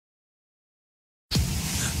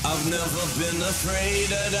I've never been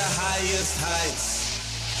afraid of the highest heights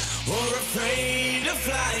or afraid of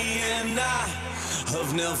flying.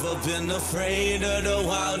 I've never been afraid of the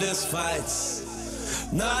wildest fights,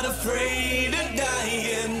 not afraid of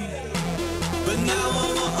dying. But now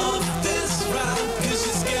I'm off this route, 'cause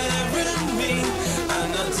you're scaring me,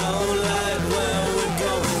 and I don't like where we're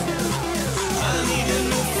going. I need a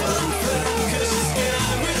new fun fact, 'cause you're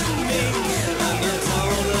scaring me, and I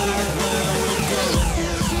don't like where we're going.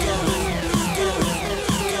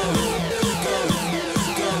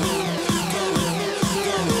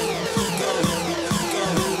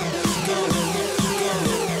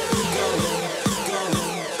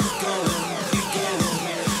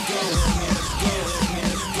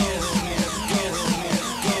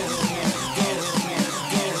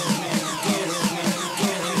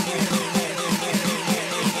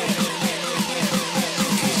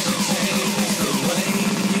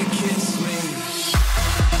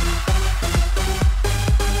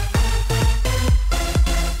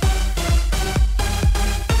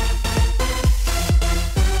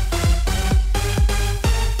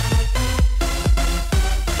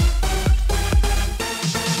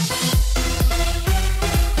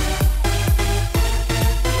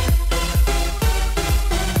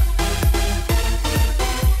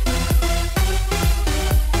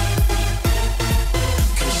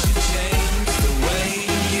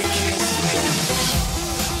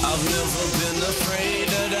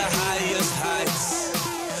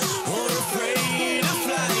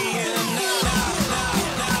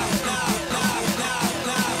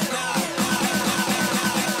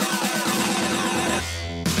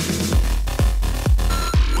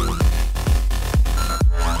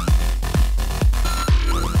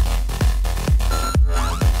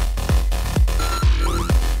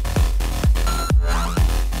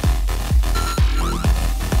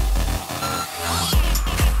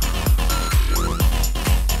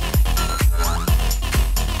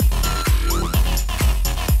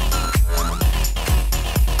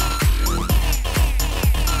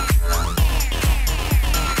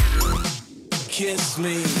 Kiss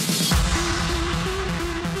me.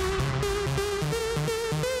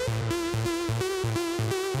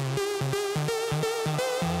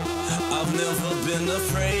 I've never been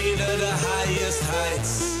afraid of the highest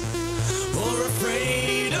heights or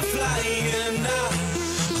afraid of flying.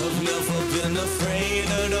 I've never been afraid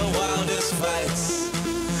of the wildest fights,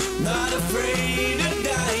 not afraid of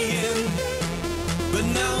dying. But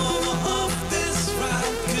now I'm off this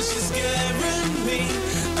ride, 'cause you're scaring me,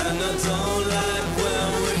 and I don't like where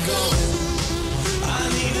we're going. I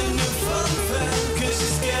need a new fun fact, 'cause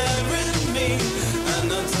you're scaring me, and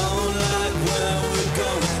I don't like where we're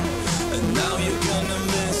going. And now you're gonna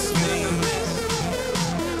miss me.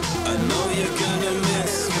 I know you're gonna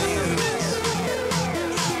miss me.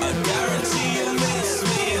 I guarantee you'll miss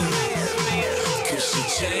me, 'cause you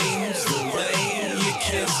changed the way you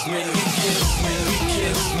kiss me. You kiss me, you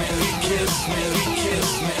kiss me, you kiss me, you kiss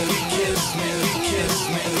me, you kiss me, you kiss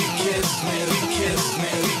me, you kiss me, you kiss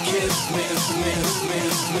me, you kiss me,